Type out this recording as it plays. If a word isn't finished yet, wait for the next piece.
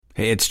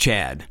Hey, it's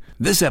Chad.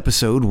 This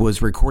episode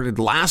was recorded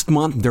last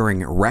month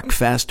during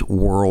RecFest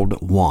World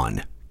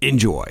 1.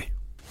 Enjoy.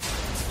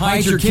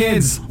 Hide your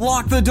kids.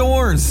 Lock the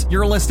doors.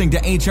 You're listening to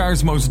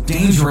HR's most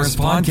dangerous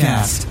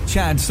podcast.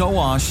 Chad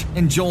Sowash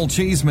and Joel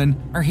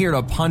Cheeseman are here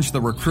to punch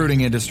the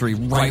recruiting industry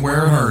right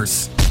where it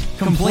hurts.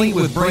 Complete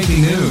with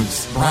breaking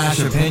news, brash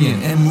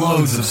opinion, and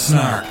loads of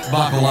snark.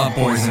 Buckle up,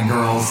 boys and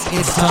girls.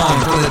 It's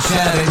time for the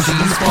Chad and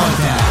Cheese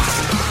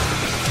Podcast.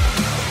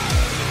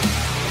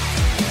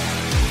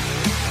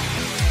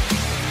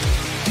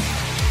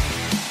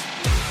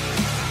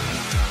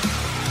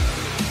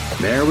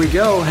 There we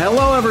go.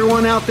 Hello,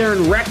 everyone out there in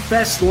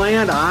RecFest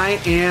land. I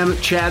am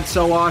Chad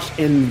Sowash,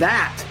 and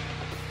that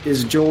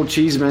is Joel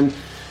Cheeseman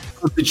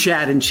of the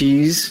Chad and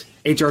Cheese,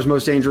 HR's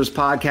most dangerous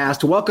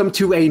podcast. Welcome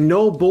to a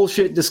no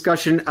bullshit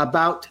discussion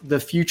about the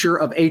future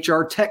of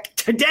HR tech.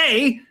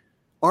 Today,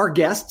 our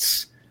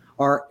guests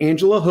are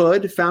Angela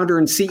Hood, founder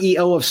and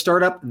CEO of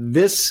startup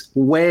This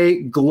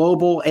Way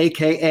Global,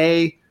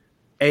 aka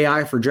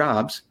AI for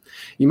Jobs.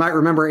 You might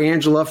remember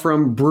Angela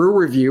from Brew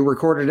Review,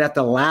 recorded at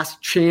the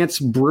Last Chance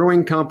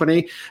Brewing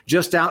Company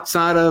just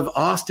outside of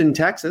Austin,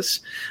 Texas.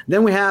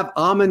 Then we have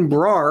Aman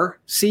Brar,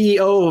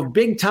 CEO of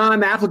Big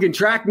Time Applicant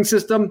Tracking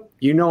System.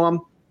 You know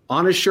him,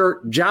 on his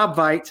shirt,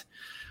 JobVite.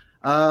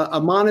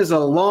 Aman is a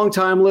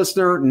longtime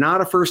listener, not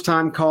a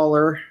first-time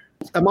caller.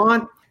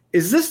 Aman,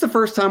 is this the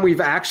first time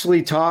we've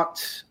actually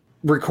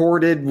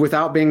recorded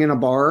without being in a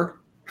bar?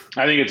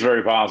 I think it's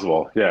very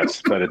possible,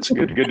 yes. But it's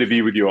good to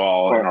be with you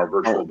all in our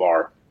virtual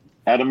bar.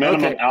 At a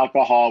minimum,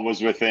 alcohol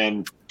was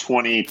within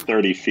 20,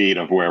 30 feet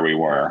of where we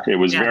were. It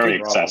was very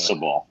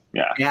accessible.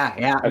 Yeah.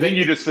 I think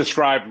you just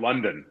described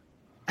London.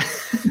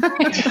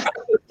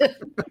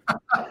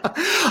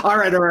 All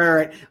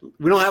right.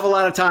 We don't have a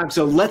lot of time,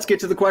 so let's get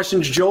to the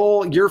questions.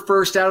 Joel, you're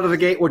first out of the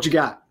gate. What you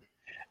got?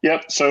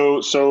 Yep.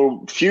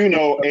 So few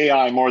know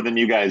AI more than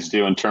you guys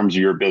do in terms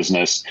of your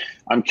business.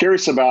 I'm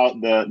curious about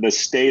the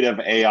state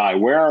of AI.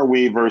 Where are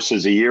we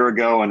versus a year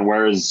ago, and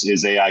where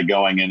is AI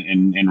going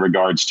in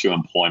regards to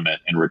employment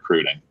and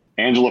recruiting?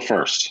 Angela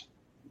first.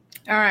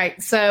 All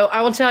right. So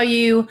I will tell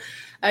you,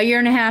 a year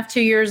and a half, 2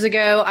 years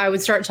ago, I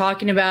would start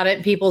talking about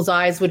it. People's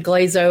eyes would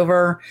glaze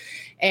over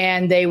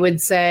and they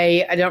would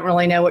say, I don't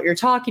really know what you're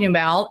talking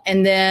about.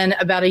 And then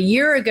about a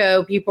year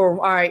ago, people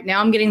were, all right, now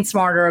I'm getting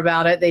smarter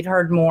about it. They'd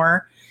heard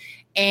more.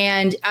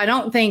 And I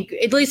don't think,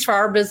 at least for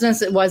our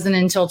business, it wasn't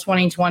until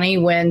 2020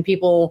 when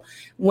people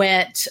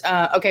went,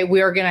 okay,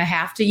 we are going to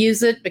have to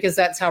use it because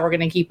that's how we're going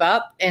to keep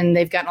up. And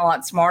they've gotten a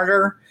lot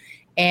smarter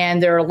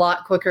and they're a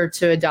lot quicker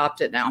to adopt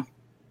it now.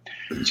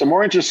 So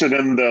more interested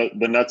in the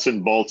nuts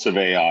and bolts of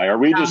AI. Are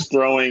we just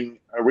throwing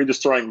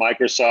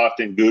Microsoft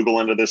and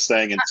Google into this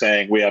thing and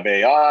saying we have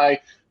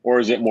AI, or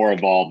is it more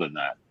evolved than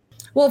that?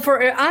 Well,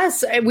 for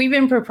us, we've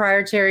been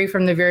proprietary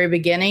from the very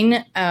beginning.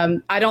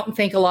 I don't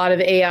think a lot of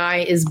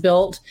AI is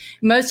built.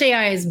 Most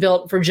AI is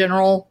built for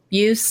general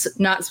use,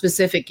 not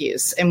specific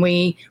use. And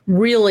we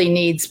really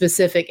need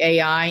specific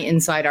AI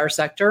inside our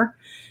sector.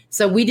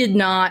 So we did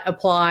not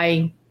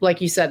apply,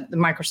 like you said, the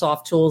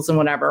Microsoft tools and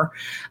whatever.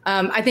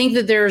 I think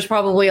that there's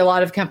probably a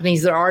lot of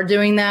companies that are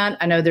doing that.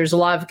 I know there's a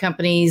lot of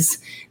companies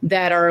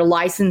that are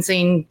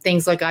licensing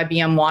things like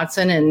IBM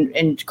Watson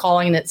and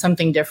calling it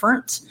something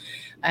different.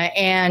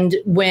 And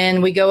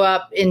when we go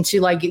up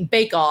into like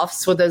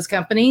bake-offs with those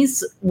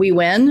companies, we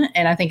win.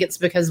 And I think it's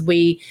because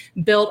we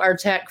built our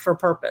tech for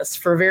purpose,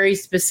 for very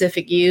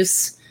specific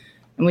use.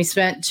 And we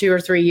spent 2 or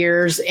 3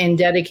 years in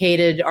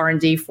dedicated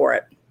R&D for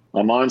it.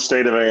 I'm on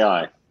state of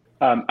AI.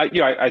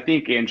 I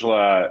think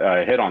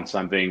Angela hit on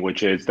something,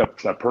 which is the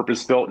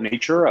purpose-built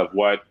nature of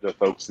what the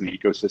folks in the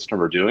ecosystem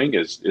are doing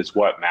is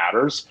what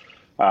matters.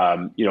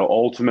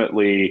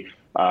 Ultimately,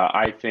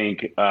 I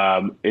think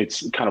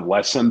it's kind of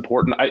less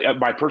important.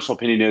 My personal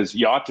opinion is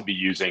you ought to be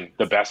using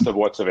the best of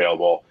what's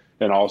available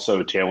and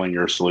also tailoring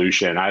your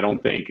solution. I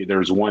don't think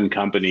there's one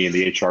company in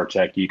the HR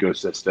tech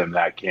ecosystem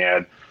that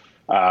can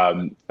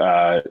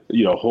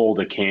hold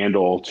a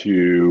candle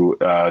to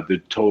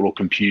the total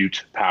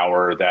compute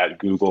power that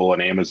Google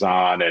and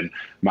Amazon and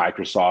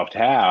Microsoft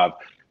have.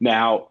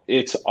 Now,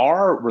 it's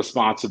our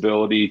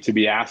responsibility to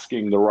be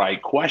asking the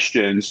right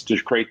questions to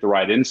create the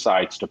right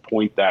insights to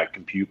point that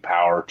compute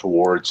power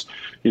towards,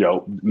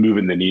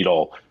 moving the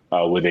needle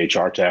with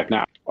HR tech.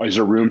 Now, is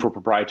there room for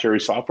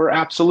proprietary software?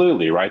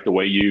 Absolutely, right? The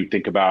way you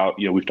think about,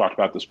 we've talked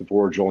about this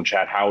before, Joel and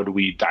Chad, how do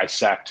we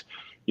dissect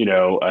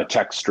a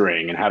text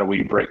string and how do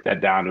we break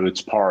that down to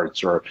its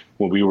parts? Or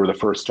when we were the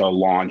first to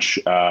launch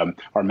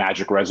our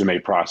magic resume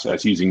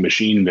process using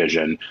machine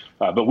vision,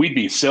 but we'd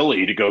be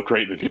silly to go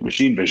create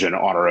machine vision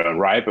on our own,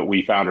 right? But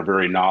we found a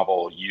very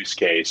novel use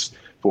case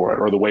for it,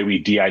 or the way we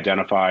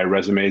de-identify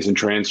resumes and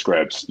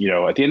transcripts.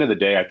 At the end of the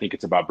day, I think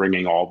it's about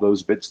bringing all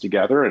those bits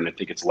together, and I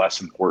think it's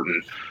less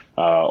important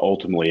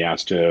ultimately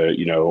as to,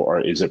 or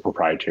is it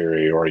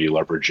proprietary, or are you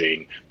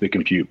leveraging the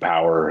compute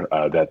power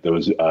that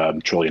those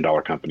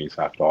trillion-dollar companies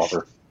have to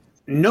offer?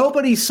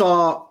 Nobody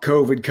saw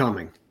COVID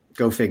coming.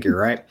 Go figure,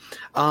 right?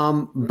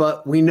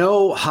 But we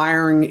know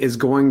hiring is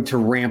going to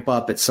ramp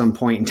up at some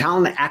point, and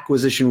talent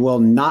acquisition will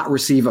not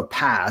receive a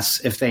pass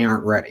if they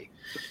aren't ready.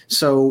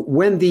 So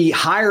when the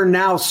hire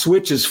now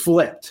switch is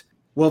flipped,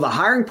 will the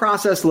hiring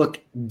process look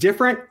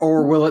different,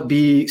 or will it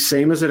be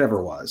same as it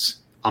ever was?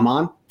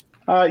 Aman?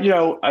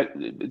 So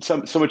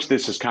much of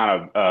this is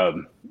kind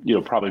of,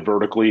 probably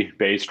vertically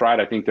based, right?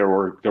 I think there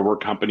were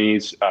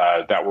companies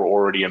that were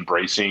already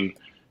embracing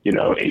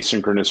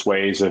asynchronous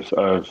ways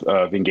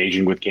of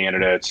engaging with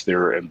candidates.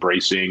 They're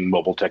embracing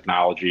mobile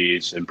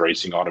technologies,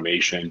 embracing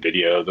automation,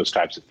 video, those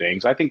types of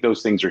things. I think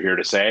those things are here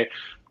to stay.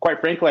 Quite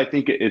frankly, I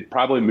think it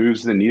probably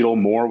moves the needle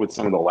more with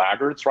some of the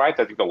laggards, right?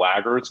 I think the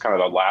laggards, kind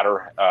of the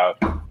latter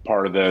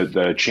part of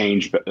the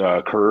change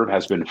curve,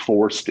 has been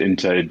forced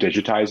into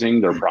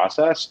digitizing their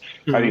process.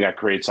 Mm-hmm. I think that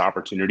creates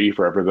opportunity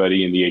for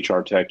everybody in the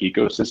HR tech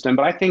ecosystem.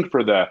 But I think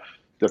for the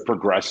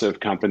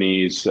progressive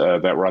companies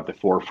that were at the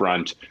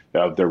forefront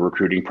of their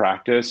recruiting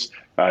practice,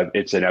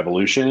 it's an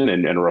evolution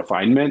and a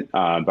refinement.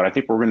 But I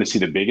think we're going to see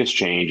the biggest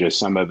change as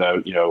some of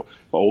the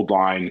old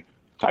line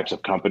types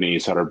of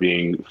companies that are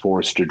being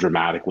forced to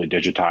dramatically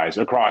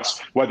digitize across,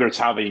 whether it's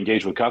how they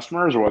engage with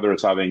customers or whether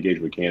it's how they engage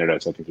with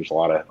candidates. I think there's a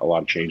lot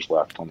of change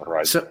left on the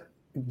horizon. So,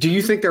 do you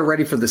think they're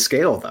ready for the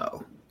scale,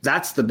 though?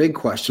 That's the big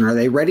question. Are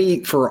they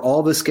ready for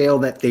all the scale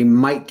that they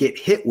might get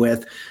hit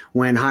with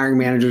when hiring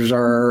managers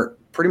are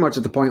pretty much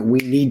at the point we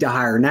need to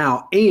hire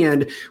now,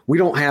 and we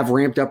don't have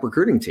ramped up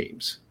recruiting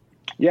teams?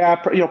 Yeah,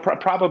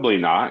 probably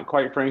not,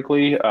 quite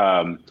frankly.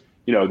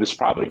 This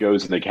probably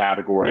goes in the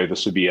category.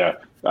 This would be a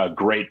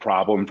great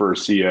problem for a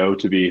CEO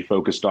to be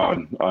focused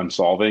on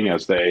solving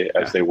as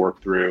they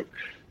work through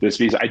this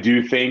piece. I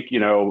do think,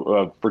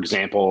 for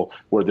example,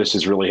 where this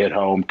has really hit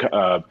home,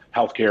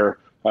 healthcare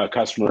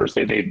customers,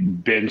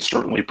 they've been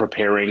certainly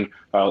preparing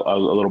a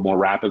little more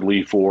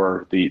rapidly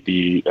for the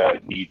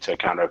need to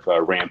kind of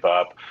ramp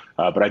up.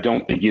 But I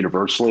don't think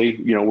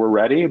universally, we're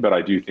ready. But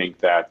I do think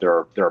that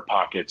there are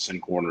pockets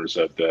and corners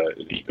of the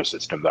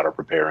ecosystem that are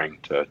preparing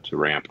to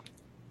ramp.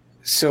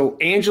 So,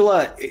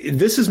 Angela,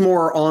 this is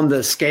more on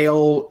the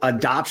scale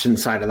adoption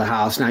side of the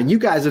house. Now, you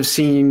guys have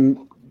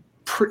seen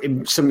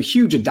some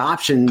huge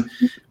adoption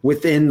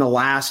within the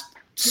last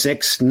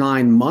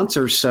 6-9 months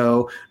or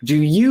so.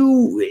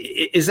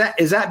 Is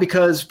that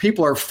because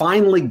people are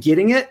finally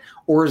getting it,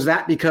 or is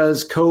that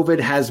because COVID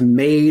has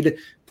made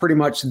pretty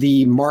much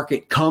the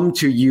market come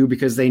to you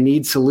because they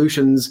need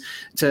solutions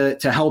to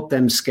help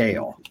them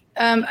scale?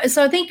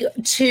 So I think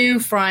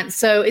two fronts.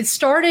 So it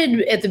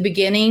started at the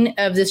beginning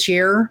of this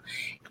year.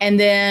 And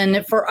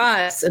then for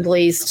us, at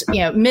least,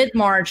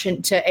 mid-March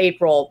into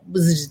April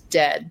was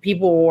dead.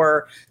 People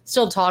were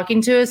still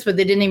talking to us, but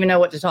they didn't even know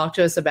what to talk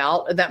to us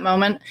about at that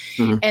moment.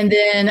 Mm-hmm. And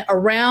then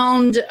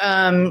around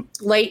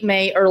late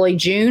May, early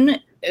June,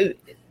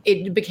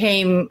 it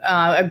became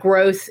a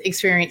growth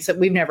experience that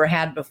we've never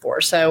had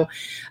before. So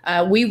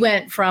we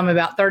went from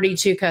about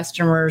 32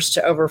 customers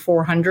to over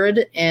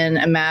 400 in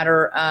a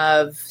matter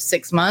of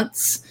 6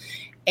 months.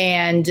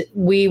 And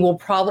we'll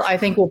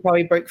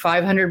probably break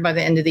 500 by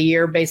the end of the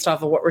year based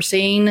off of what we're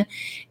seeing.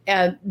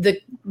 The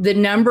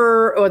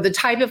number or the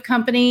type of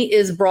company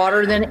is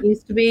broader than it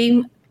used to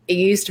be. It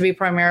used to be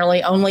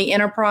primarily only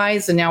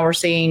enterprise, and now we're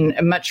seeing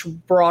a much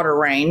broader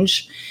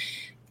range.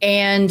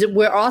 And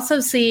we're also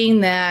seeing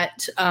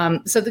that,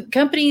 so the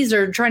companies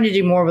are trying to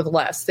do more with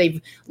less.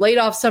 They've laid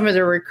off some of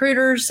their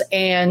recruiters,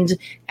 and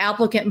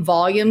applicant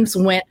volumes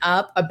went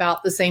up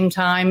about the same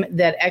time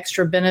that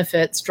extra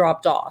benefits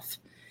dropped off.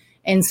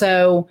 And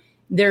so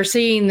they're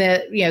seeing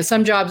that,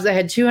 some jobs that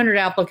had 200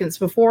 applicants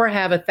before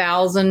have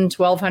 1,000,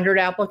 1,200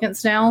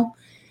 applicants now.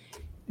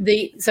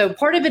 So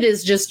part of it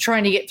is just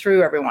trying to get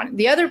through everyone.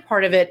 The other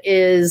part of it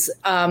is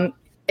an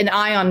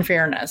eye on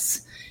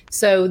fairness.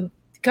 So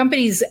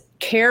companies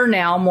care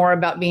now more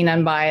about being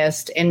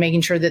unbiased and making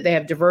sure that they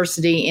have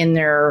diversity in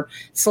their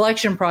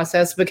selection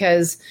process,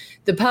 because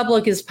the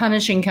public is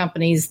punishing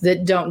companies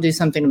that don't do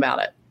something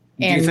about it.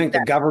 Do you think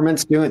the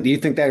government's doing it? Do you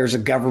think that there's a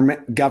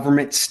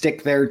government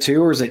stick there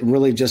too, or is it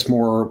really just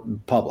more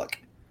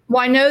public?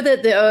 Well, I know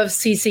that the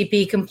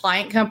OFCCP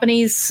compliant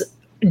companies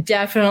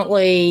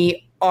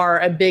definitely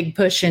are a big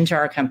push into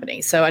our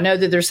company. So I know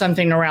that there's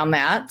something around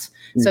that.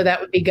 So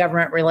that would be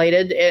government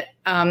related.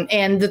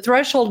 And the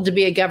threshold to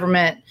be a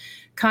government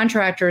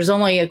contractor is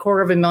only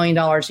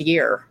 $250,000 a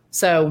year.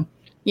 So,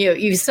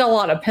 you sell a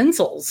lot of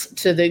pencils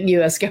to the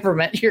U.S.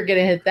 government, you're going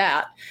to hit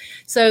that.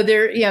 So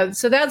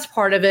so that's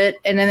part of it.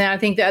 And then I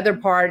think the other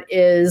part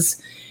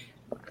is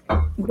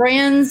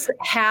brands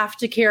have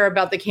to care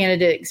about the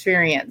candidate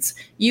experience.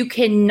 You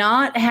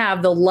cannot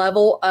have the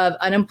level of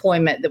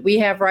unemployment that we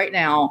have right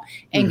now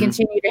and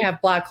continue to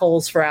have black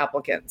holes for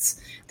applicants.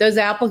 Those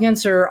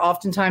applicants are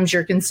oftentimes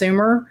your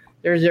consumer.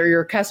 They're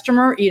your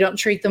customer. You don't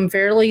treat them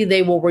fairly,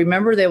 they will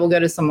remember, they will go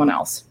to someone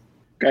else.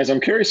 Guys,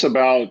 I'm curious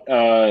about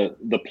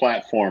the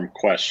platform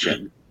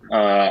question.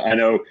 I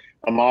know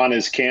Aman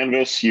is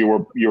Canvas.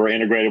 You were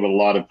integrated with a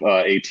lot of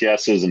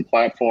ATSs and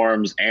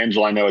platforms.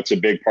 Angela, I know it's a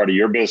big part of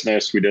your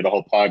business. We did a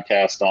whole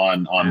podcast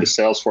on the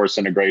Salesforce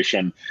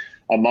integration.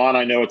 Aman,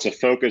 I know it's a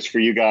focus for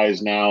you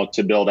guys now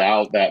to build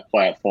out that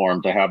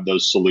platform to have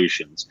those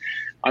solutions.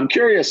 I'm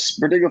curious,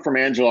 particularly from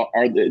Angela,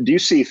 do you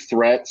see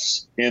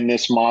threats in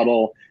this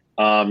model?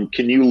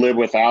 Can you live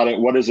without it?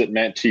 What has it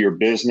meant to your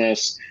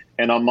business?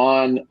 And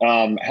Aman,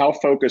 how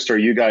focused are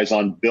you guys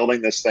on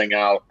building this thing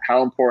out?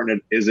 How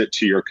important is it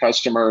to your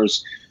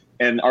customers?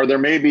 And are there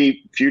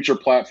maybe future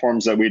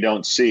platforms that we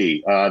don't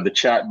see? The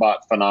chatbot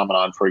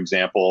phenomenon, for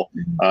example,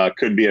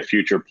 could be a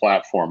future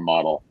platform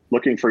model.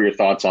 Looking for your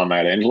thoughts on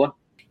that, Angela.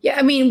 Yeah,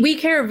 I mean, we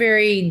care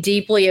very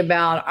deeply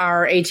about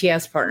our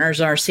ATS partners,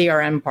 our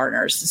CRM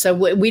partners. So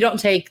we don't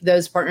take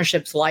those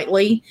partnerships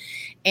lightly.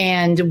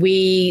 And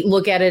we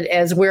look at it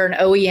as we're an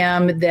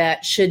OEM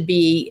that should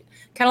be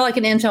kind of like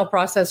an Intel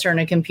processor in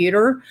a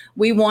computer.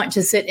 We want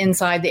to sit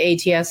inside the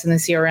ATS and the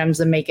CRMs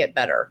and make it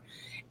better.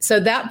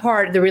 So that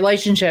part, the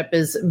relationship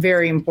is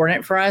very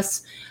important for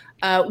us.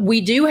 We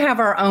do have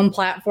our own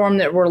platform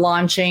that we're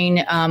launching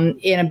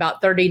in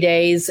about 30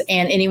 days.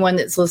 And anyone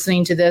that's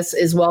listening to this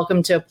is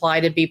welcome to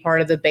apply to be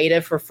part of the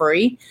beta for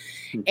free.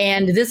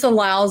 And this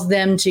allows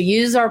them to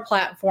use our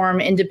platform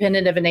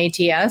independent of an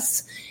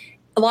ATS.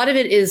 A lot of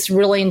it is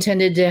really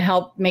intended to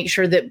help make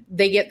sure that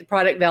they get the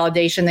product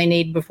validation they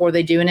need before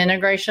they do an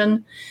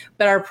integration.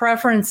 But our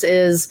preference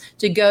is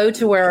to go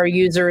to where our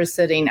user is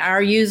sitting.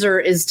 Our user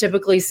is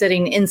typically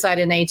sitting inside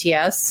an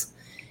ATS.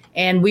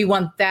 And we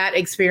want that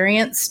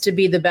experience to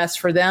be the best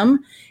for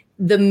them.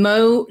 The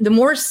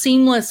more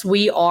seamless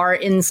we are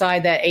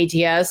inside that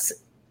ATS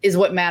is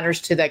what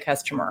matters to that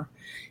customer.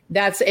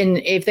 And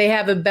if they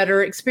have a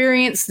better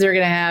experience, they're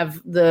going to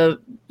have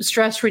the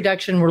stress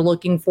reduction we're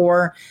looking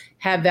for,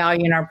 have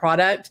value in our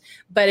product.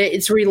 But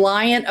it's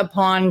reliant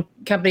upon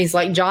companies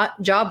like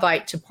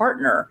JobVite to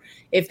partner.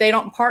 If they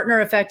don't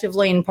partner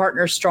effectively and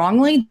partner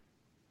strongly,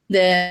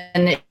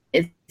 then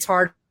it's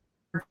hard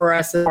for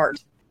us to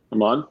part.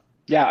 Aman?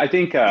 Yeah, I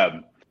think,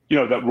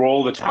 the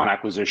role of the talent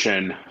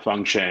acquisition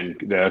function,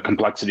 the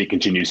complexity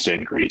continues to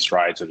increase,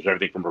 right? So there's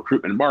everything from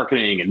recruitment and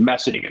marketing and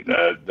messaging and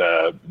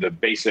the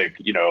basic,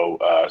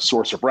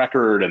 source of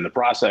record and the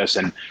process.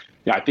 And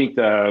I think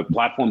the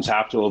platforms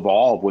have to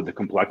evolve with the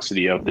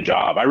complexity of the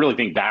job. I really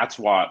think that's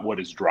what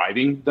is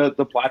driving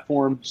the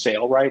platform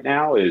sale right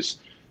now is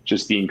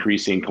just the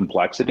increasing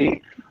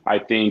complexity. I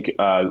think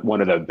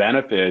one of the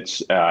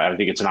benefits, I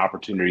think it's an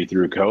opportunity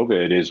through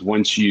COVID, is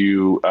once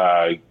you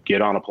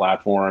get on a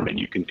platform and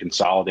you can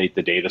consolidate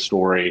the data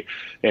story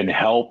and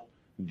help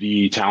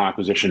the talent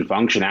acquisition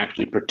function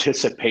actually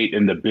participate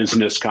in the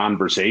business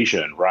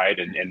conversation, right?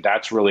 And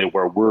that's really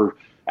where we're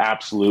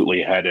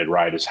absolutely headed,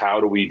 right? Is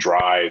how do we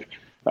drive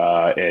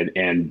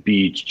and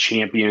be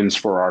champions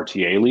for our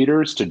TA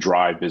leaders to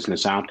drive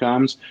business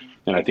outcomes?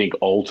 And I think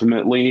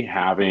ultimately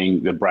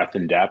having the breadth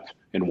and depth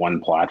in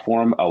one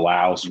platform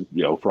allows,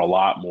 for a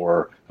lot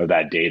more of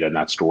that data and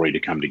that story to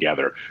come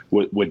together.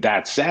 With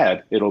that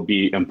said, it'll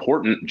be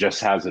important,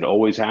 just as it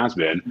always has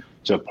been,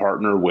 to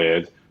partner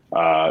with,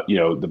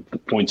 the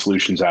point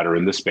solutions that are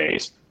in the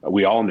space.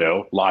 We all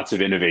know lots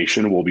of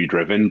innovation will be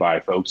driven by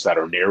folks that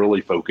are narrowly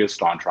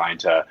focused on trying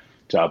to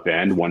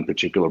upend one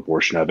particular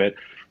portion of it.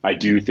 I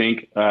do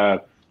think,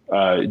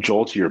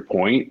 Joel, to your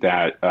point,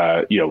 that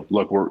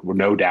look, we're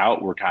no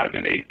doubt we're kind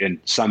of in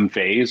some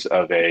phase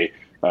of a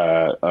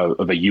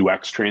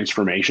UX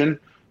transformation,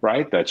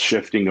 right? That's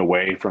shifting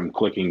away from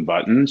clicking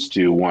buttons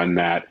to one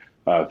that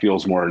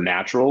feels more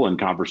natural and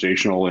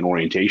conversational in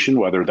orientation,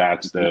 whether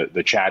that's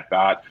the chat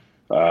bot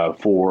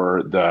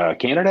for the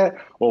candidate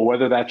or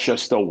whether that's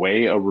just the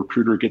way a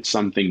recruiter gets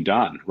something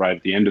done, right?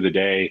 At the end of the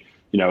day,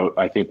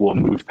 I think we'll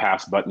move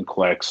past button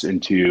clicks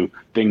into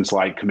things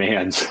like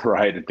commands,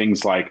 right? And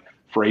things like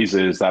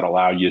phrases that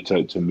allow you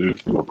to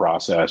move through a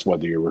process,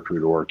 whether you're a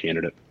recruiter or a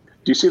candidate.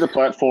 Do you see the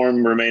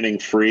platform remaining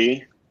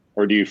free,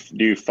 or do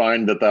you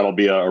find that that'll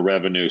be a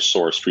revenue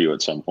source for you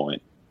at some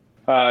point?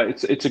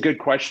 It's a good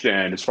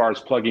question. As far as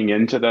plugging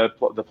into the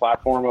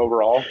platform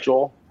overall,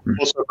 Joel?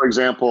 Well, so for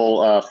example,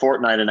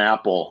 Fortnite and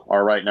Apple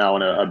are right now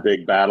in a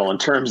big battle in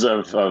terms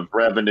of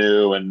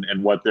revenue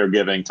and what they're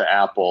giving to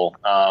Apple.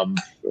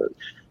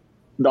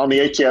 On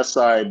the ATS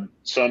side,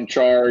 some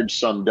charge,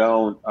 some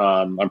don't.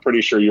 I'm pretty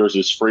sure yours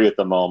is free at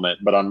the moment,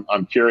 but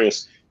I'm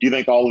curious, do you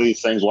think all of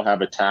these things will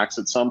have a tax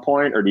at some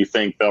point, or do you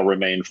think they'll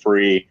remain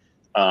free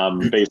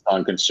based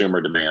on consumer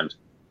demand?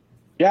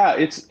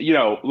 Yeah,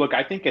 look,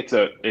 I think it's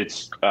a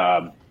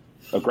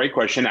great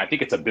question. I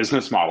think it's a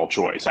business model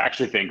choice. I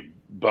actually think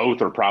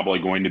both are probably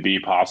going to be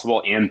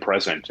possible and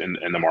present in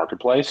the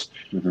marketplace.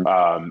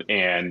 Mm-hmm.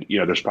 And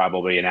there's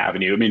probably an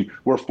avenue. I mean,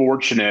 we're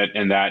fortunate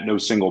in that no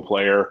single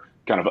player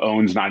kind of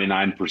owns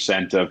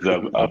 99%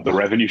 of the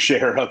revenue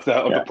share of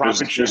the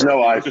profit share. There's no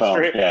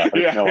iPhone.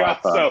 No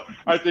iPhone. So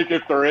I think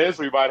if there is,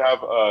 we might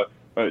have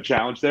a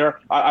challenge there.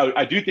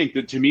 I do think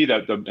that, to me,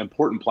 that the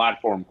important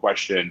platform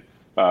question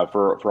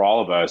for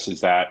all of us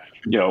is that,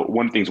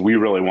 one of the things we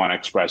really want to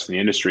express in the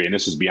industry, and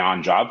this is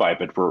beyond JobVite,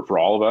 but for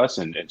all of us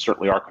and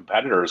certainly our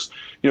competitors,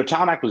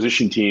 talent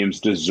acquisition teams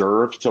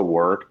deserve to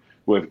work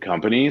with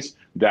companies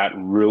that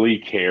really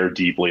care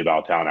deeply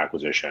about talent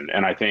acquisition.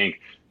 And I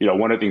think,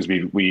 one of the things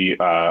we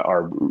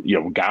are,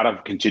 got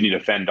to continue to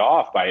fend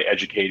off by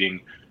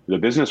educating the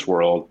business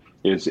world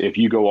is if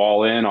you go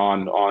all in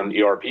on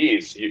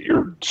ERPs,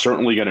 you're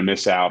certainly going to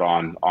miss out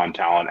on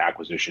talent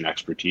acquisition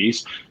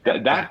expertise.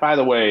 That, by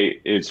the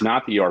way, is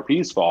not the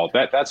ERP's fault.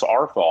 That's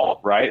our fault,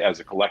 right, as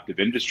a collective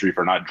industry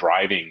for not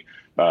driving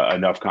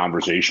enough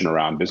conversation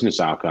around business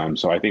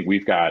outcomes. So I think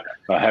we've got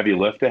a heavy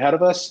lift ahead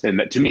of us.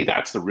 And to me,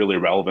 that's the really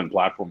relevant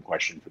platform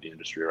question for the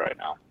industry right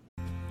now.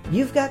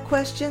 You've got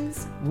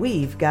questions,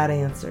 we've got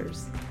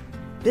answers.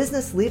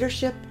 Business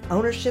leadership,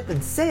 ownership,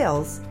 and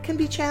sales can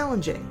be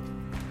challenging.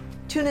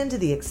 Tune into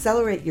the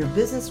Accelerate Your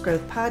Business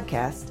Growth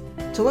podcast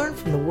to learn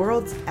from the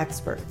world's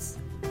experts.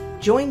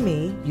 Join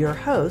me, your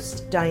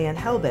host, Diane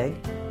Helbig,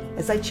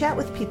 as I chat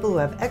with people who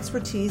have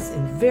expertise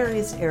in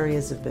various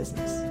areas of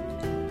business.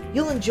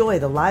 You'll enjoy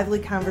the lively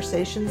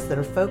conversations that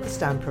are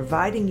focused on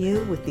providing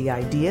you with the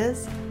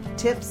ideas,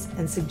 tips,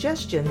 and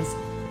suggestions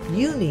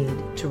you need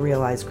to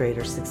realize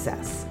greater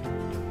success.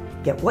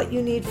 Get what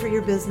you need for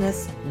your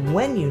business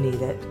when you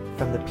need it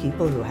from the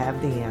people who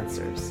have the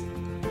answers.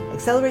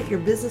 Accelerate Your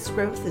Business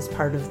Growth is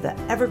part of the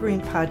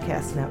Evergreen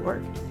Podcast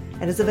Network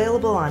and is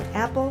available on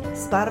Apple,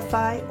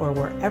 Spotify, or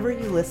wherever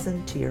you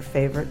listen to your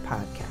favorite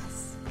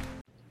podcasts.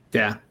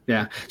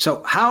 Yeah.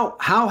 So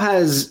how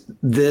has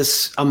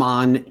this,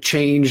 Aman,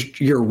 changed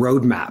your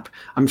roadmap?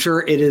 I'm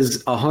sure it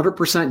is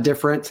 100%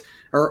 different,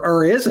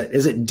 or is it?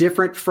 Is it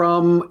different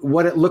from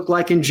what it looked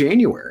like in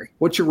January?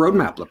 What's your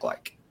roadmap look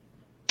like?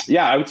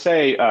 Yeah, I would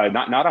say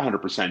not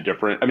 100%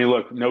 different. I mean,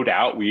 look, no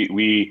doubt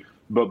we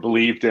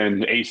believed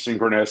in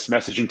asynchronous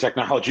messaging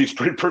technologies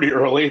pretty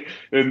early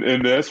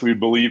in this. We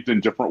believed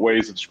in different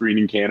ways of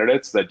screening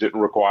candidates that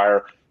didn't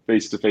require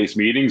face-to-face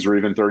meetings or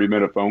even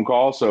 30-minute phone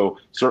calls. So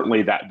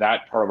certainly that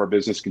part of our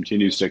business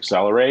continues to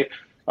accelerate.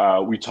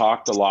 We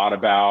talked a lot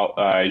about,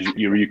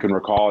 you can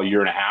recall, a year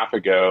and a half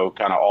ago,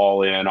 kind of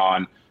all in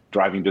on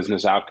driving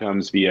business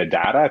outcomes via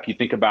data. If you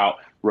think about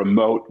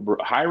remote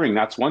hiring,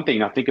 that's one thing.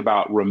 Now think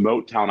about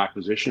remote talent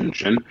acquisition,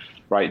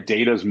 right?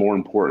 Data is more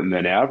important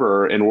than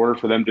ever in order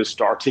for them just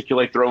to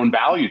articulate their own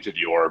value to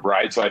the org,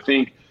 right? So I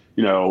think,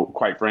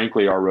 quite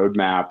frankly, our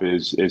roadmap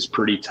is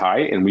pretty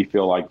tight, and we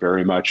feel like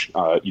very much,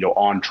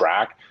 on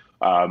track.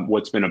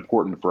 What's been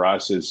important for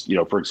us is,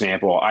 for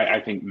example, I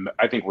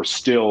think we're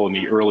still in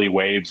the early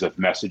waves of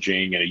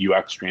messaging and a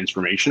UX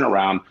transformation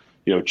around,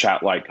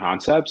 chat-like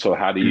concepts. So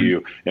how do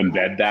you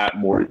embed that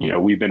more?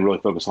 We've been really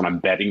focused on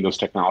embedding those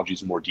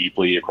technologies more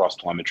deeply across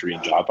telemetry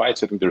and job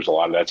bites. I think there's a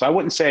lot of that. So I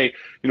wouldn't say,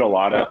 a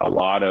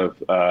lot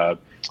of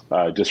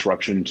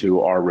disruption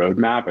to our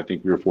roadmap. I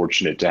think we were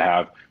fortunate to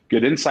have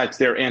good insights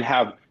there and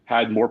have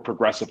had more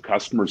progressive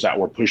customers that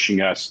were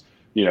pushing us,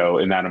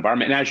 in that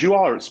environment. And as you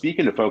all are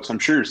speaking to folks, I'm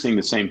sure you're seeing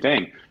the same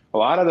thing. A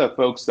lot of the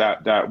folks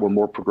that were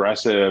more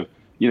progressive,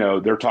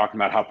 they're talking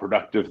about how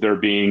productive they're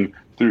being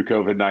through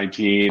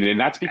COVID-19. And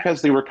that's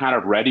because they were kind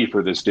of ready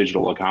for this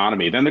digital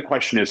economy. Then the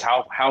question is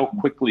how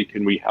quickly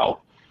can we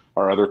help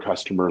our other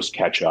customers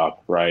catch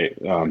up, right?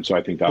 So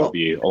I think that'll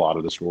be a lot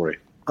of the story.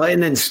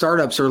 And then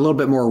startups are a little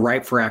bit more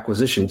ripe for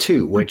acquisition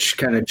too, which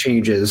kind of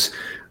changes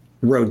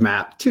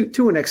roadmap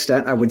to an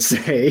extent, I would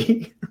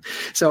say.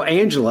 So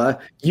Angela,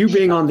 you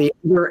being on the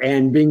other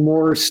end, being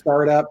more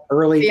startup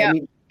early, yeah.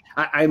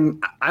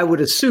 I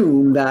would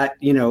assume that,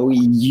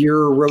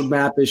 your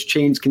roadmap has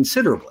changed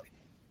considerably.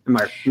 Am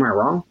I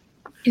wrong?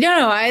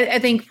 No, I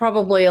think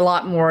probably a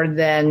lot more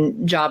than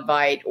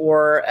JobBite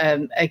or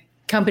a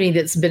company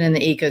that's been in the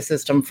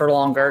ecosystem for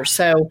longer.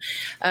 So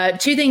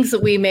two things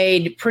that we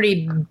made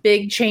pretty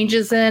big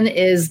changes in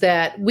is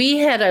that we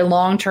had a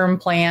long-term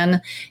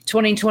plan.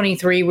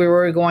 2023, we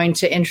were going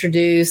to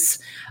introduce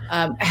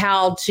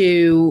how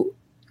to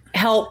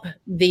help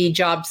the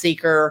job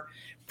seeker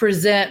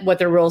present what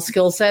their real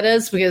skill set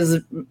is, because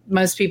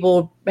most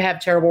people have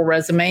terrible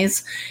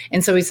resumes.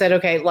 And so we said,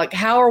 okay,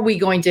 how are we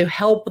going to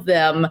help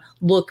them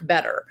look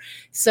better?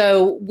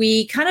 So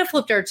we kind of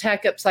flipped our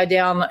tech upside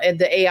down at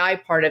the AI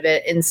part of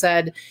it and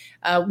said,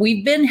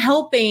 we've been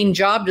helping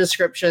job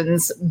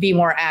descriptions be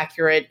more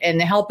accurate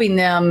and helping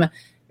them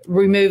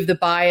remove the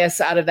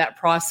bias out of that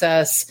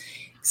process.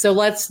 So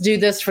let's do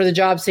this for the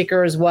job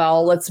seeker as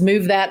well. Let's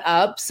move that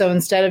up. So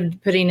instead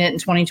of putting it in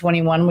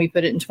 2021, we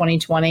put it in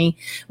 2020.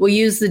 We'll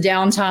use the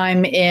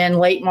downtime in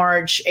late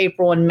March,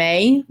 April, and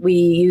May. We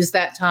use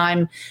that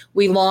time.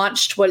 We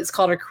launched what is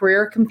called a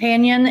Career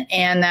Companion,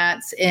 and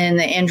that's in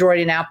the Android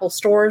and Apple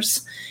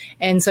stores.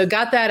 And so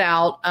got that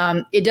out.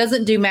 It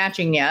doesn't do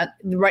matching yet.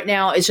 Right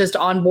now, it's just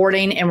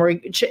onboarding, and we're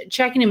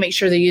checking to make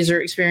sure the user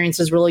experience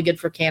is really good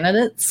for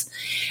candidates.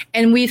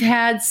 And we've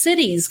had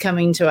cities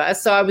coming to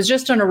us. So I was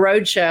just on a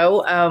road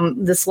show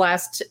this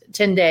last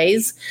 10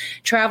 days,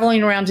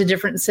 traveling around to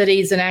different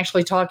cities and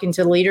actually talking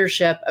to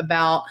leadership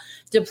about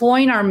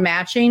deploying our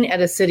matching at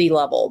a city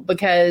level,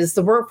 because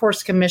the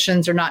workforce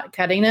commissions are not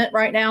cutting it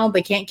right now.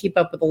 They can't keep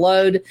up with the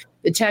load.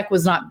 The tech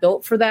was not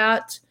built for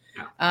that.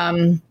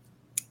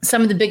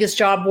 Some of the biggest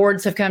job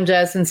boards have come to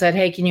us and said,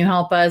 hey, can you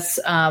help us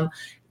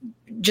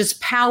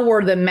just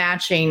power the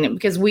matching,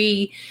 because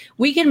we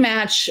can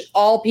match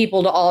all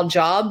people to all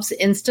jobs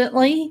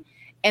instantly,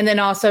 and then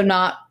also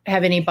not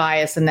have any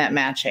bias in that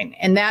matching.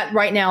 And that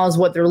right now is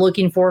what they're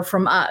looking for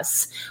from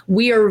us.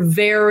 We are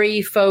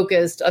very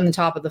focused on the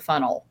top of the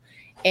funnel,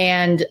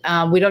 and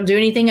we don't do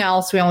anything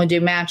else. We only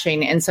do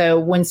matching. And so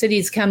when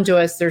cities come to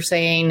us, they're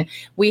saying,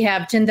 we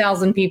have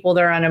 10,000 people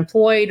that are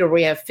unemployed, or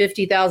we have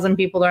 50,000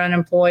 people that are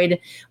unemployed.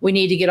 We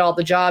need to get all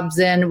the jobs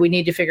in. We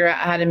need to figure out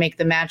how to make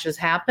the matches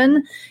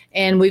happen.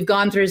 And we've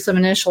gone through some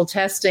initial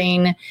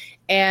testing,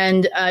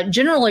 and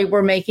generally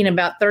we're making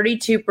about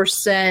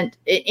 32%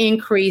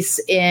 increase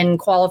in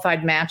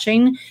qualified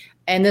matching.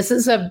 And this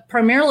is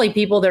primarily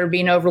people that are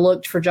being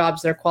overlooked for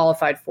jobs they're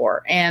qualified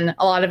for. And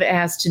a lot of it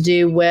has to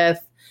do with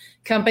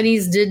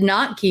companies did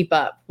not keep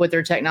up with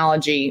their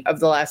technology of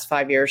the last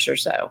 5 years or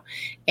so,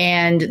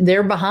 and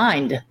they're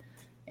behind.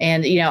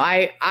 And,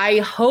 I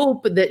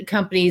hope that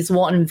companies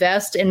will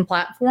invest in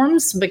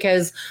platforms,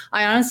 because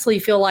I honestly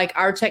feel like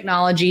our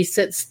technology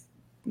sits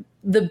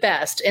the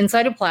best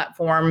inside a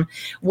platform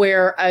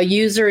where a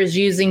user is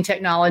using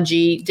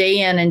technology day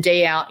in and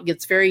day out,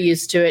 gets very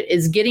used to it,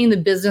 is getting the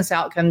business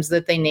outcomes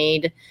that they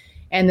need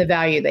and the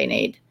value they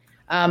need.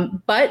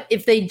 But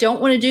if they don't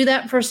want to do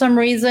that for some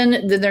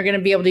reason, then they're going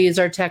to be able to use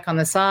our tech on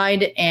the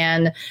side.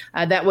 And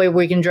that way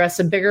we can address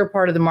a bigger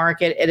part of the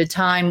market at a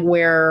time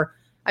where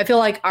I feel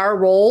like our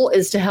role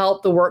is to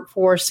help the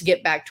workforce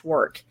get back to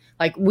work.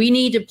 Like, we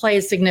need to play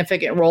a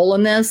significant role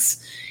in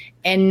this,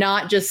 and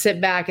not just sit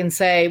back and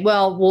say,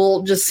 well,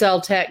 we'll just sell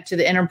tech to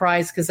the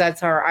enterprise because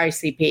that's our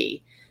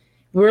ICP.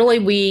 Really,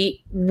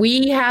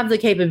 we have the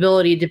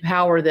capability to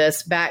power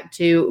this back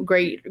to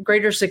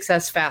greater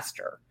success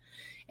faster.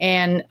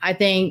 And I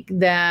think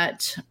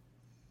that,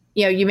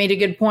 you made a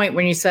good point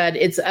when you said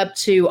it's up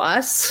to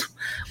us.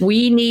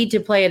 We need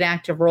to play an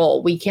active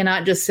role. We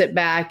cannot just sit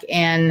back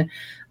and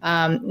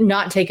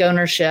not take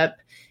ownership.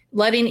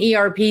 Letting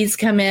ERPs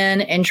come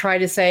in and try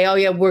to say, oh,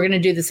 yeah, we're going to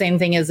do the same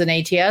thing as an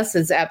ATS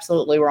is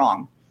absolutely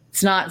wrong.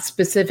 It's not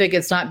specific.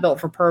 It's not built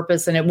for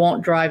purpose, and it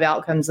won't drive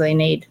outcomes they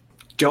need.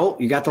 Joel,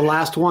 you got the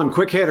last one.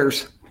 Quick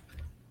hitters.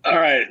 All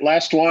right,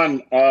 last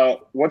one.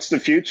 What's the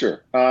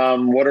future?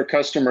 What are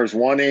customers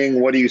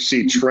wanting? What do you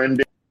see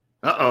trending?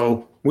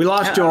 Uh-oh, we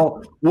lost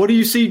Joel. What do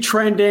you see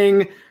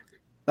trending?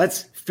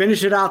 Let's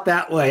finish it out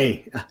that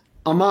way.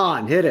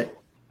 Aman, hit it.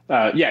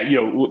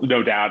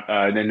 No doubt,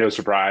 and no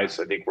surprise.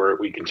 I think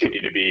we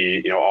continue to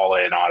be, all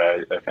in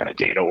on a kind of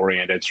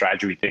data-oriented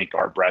strategy. We think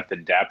our breadth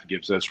and depth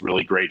gives us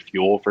really great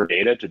fuel for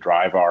data to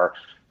drive our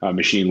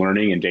machine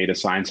learning and data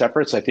science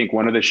efforts. I think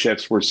one of the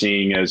shifts we're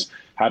seeing is,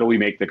 how do we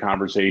make the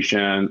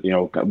conversation,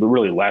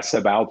 really less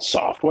about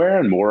software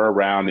and more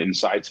around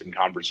insights and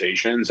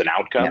conversations and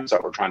outcomes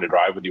that we're trying to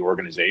drive with the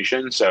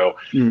organization. So,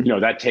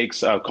 that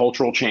takes a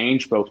cultural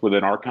change, both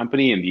within our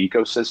company and the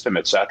ecosystem,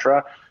 et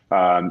cetera.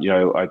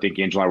 I think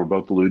Angela and I were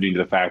both alluding to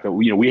the fact that,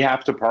 we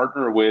have to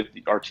partner with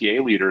our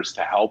TA leaders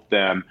to help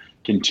them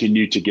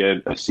continue to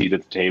get a seat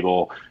at the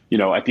table.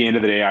 At the end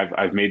of the day,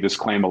 I've made this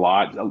claim a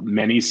lot.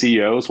 Many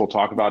CEOs will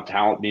talk about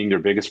talent being their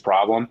biggest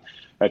problem.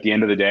 At the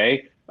end of the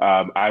day,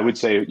 I would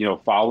say,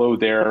 follow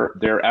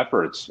their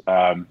efforts.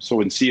 So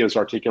when CEOs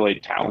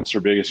articulate talent's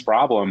their biggest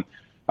problem,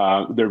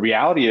 the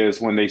reality is,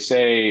 when they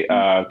say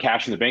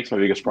cash in the bank's my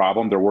biggest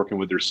problem, they're working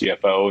with their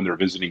CFO and they're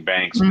visiting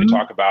banks. When they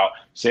talk about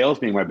sales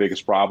being my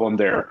biggest problem,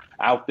 they're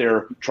out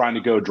there trying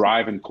to go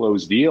drive and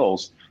close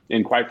deals.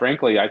 And quite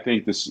frankly, I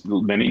think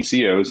many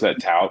CEOs that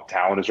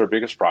talent is their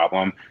biggest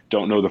problem,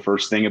 don't know the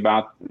first thing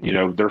about,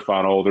 their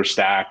funnel, their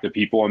stack, the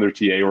people on their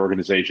TA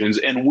organizations.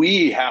 And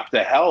we have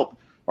to help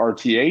our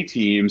TA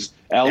teams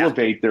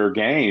elevate their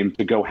game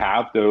to go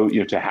have those,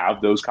 to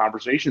have those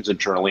conversations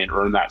internally and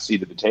earn that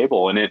seat at the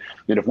table. And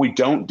if we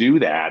don't do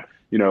that,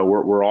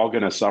 we're all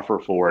going to suffer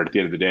for it at the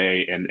end of the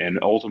day, and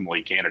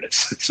ultimately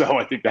candidates. So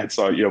I think that's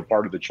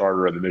part of the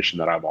charter and the mission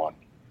that I'm on.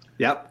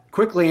 Yep.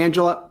 Quickly,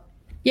 Angela.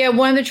 Yeah,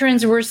 one of the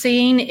trends we're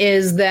seeing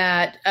is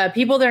that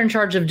people that are in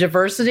charge of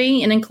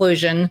diversity and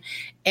inclusion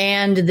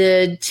and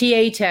the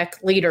TA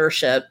tech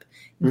leadership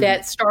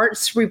that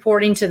starts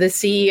reporting to the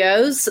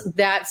CEOs,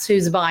 that's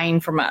who's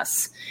buying from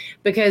us,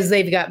 because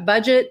they've got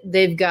budget,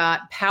 they've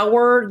got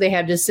power, they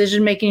have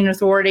decision-making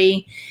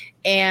authority.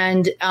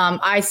 And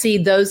I see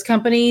those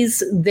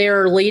companies,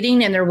 they're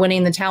leading and they're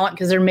winning the talent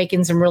because they're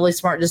making some really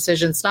smart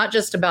decisions, not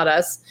just about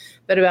us,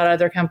 but about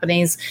other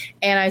companies.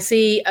 And I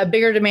see a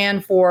bigger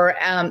demand for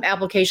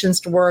applications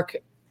to work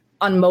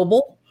on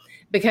mobile,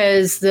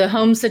 because the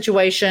home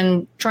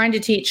situation, trying to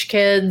teach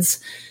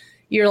kids,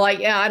 you're like,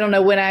 yeah, I don't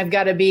know when I've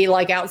got to be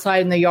like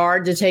outside in the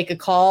yard to take a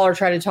call or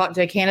try to talk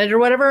to a candidate or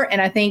whatever.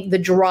 And I think the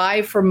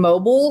drive for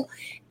mobile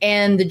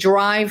and the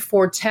drive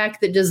for tech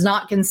that does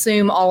not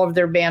consume all of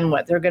their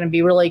bandwidth are going to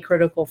be really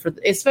critical for,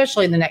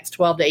 especially in the next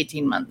 12 to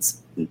 18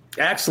 months.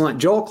 Excellent.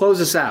 Joel,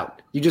 close us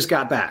out. You just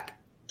got back.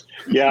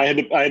 Yeah, I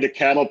had to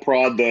cattle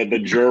prod the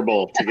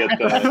gerbil to get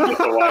the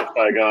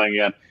Wi-Fi going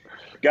again.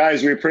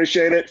 Guys, we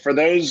appreciate it. For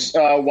those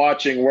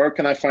watching, where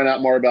can I find out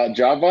more about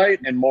Jobvite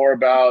and more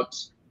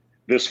about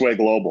This Way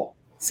Global?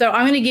 So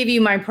I'm going to give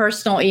you my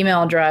personal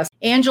email address,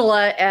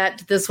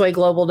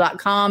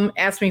 Angela@thiswayglobal.com.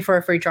 Ask me for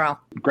a free trial.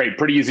 Great.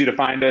 Pretty easy to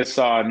find us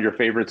on your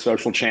favorite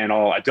social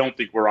channel. I don't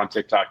think we're on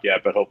TikTok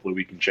yet, but hopefully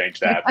we can change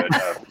that. But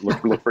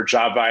look for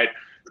JobVite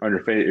on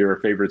your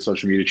favorite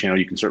social media channel.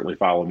 You can certainly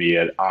follow me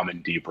at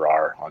Amandeep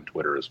Brar on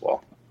Twitter as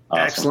well.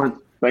 Awesome. Excellent.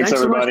 Thanks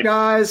everybody. So much,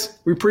 guys.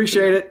 We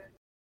appreciate it.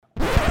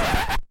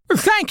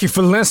 Thank you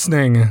for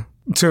listening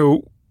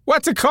to,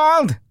 what's it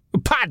called? A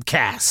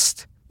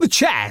podcast. The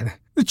Chad.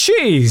 The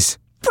Cheese.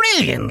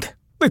 Brilliant.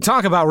 They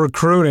talk about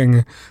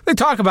recruiting. They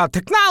talk about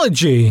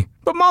technology.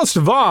 But most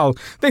of all,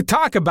 they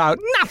talk about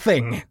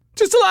nothing.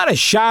 Just a lot of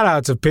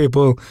shout-outs of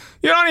people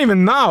you don't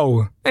even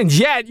know. And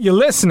yet you're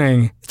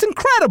listening. It's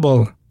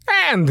incredible.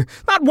 And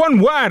not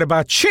one word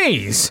about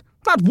cheese.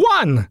 Not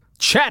one.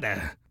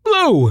 Cheddar.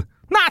 Blue.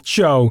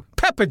 Nacho.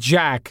 Pepper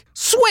Jack.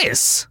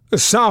 Swiss.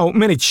 So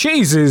many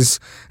cheeses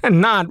and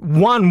not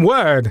one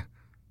word.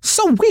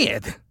 So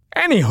weird.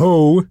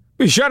 Anywho,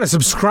 be sure to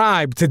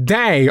subscribe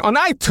today on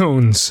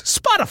iTunes,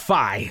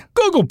 Spotify,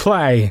 Google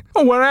Play,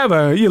 or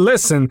wherever you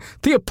listen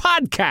to your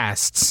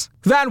podcasts.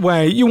 That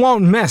way you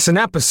won't miss an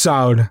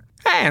episode.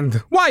 And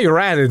while you're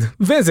at it,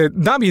 visit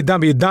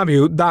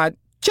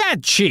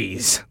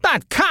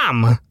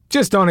www.chadcheese.com.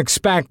 Just don't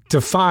expect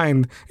to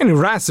find any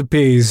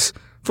recipes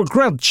for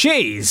grilled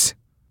cheese.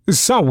 It's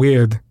so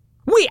weird.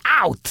 We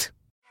out!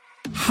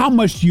 How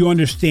much do you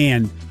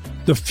understand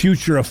the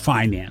future of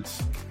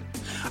finance?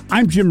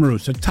 I'm Jim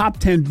Roos, a top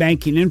 10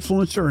 banking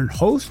influencer and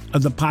host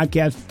of the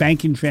podcast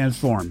Banking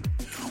Transformed,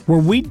 where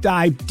we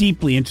dive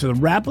deeply into the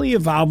rapidly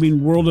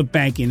evolving world of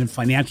banking and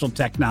financial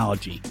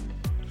technology.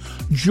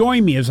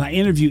 Join me as I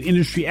interview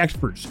industry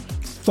experts,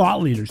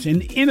 thought leaders,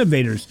 and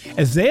innovators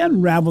as they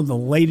unravel the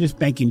latest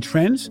banking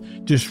trends,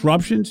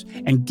 disruptions,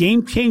 and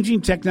game-changing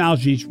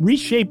technologies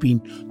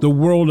reshaping the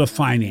world of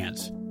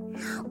finance.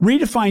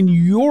 Redefine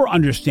your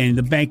understanding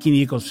of the banking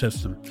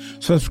ecosystem.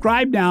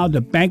 Subscribe now to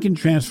Banking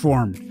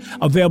Transformed,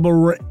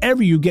 available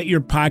wherever you get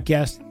your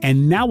podcast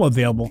and now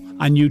available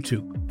on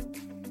YouTube.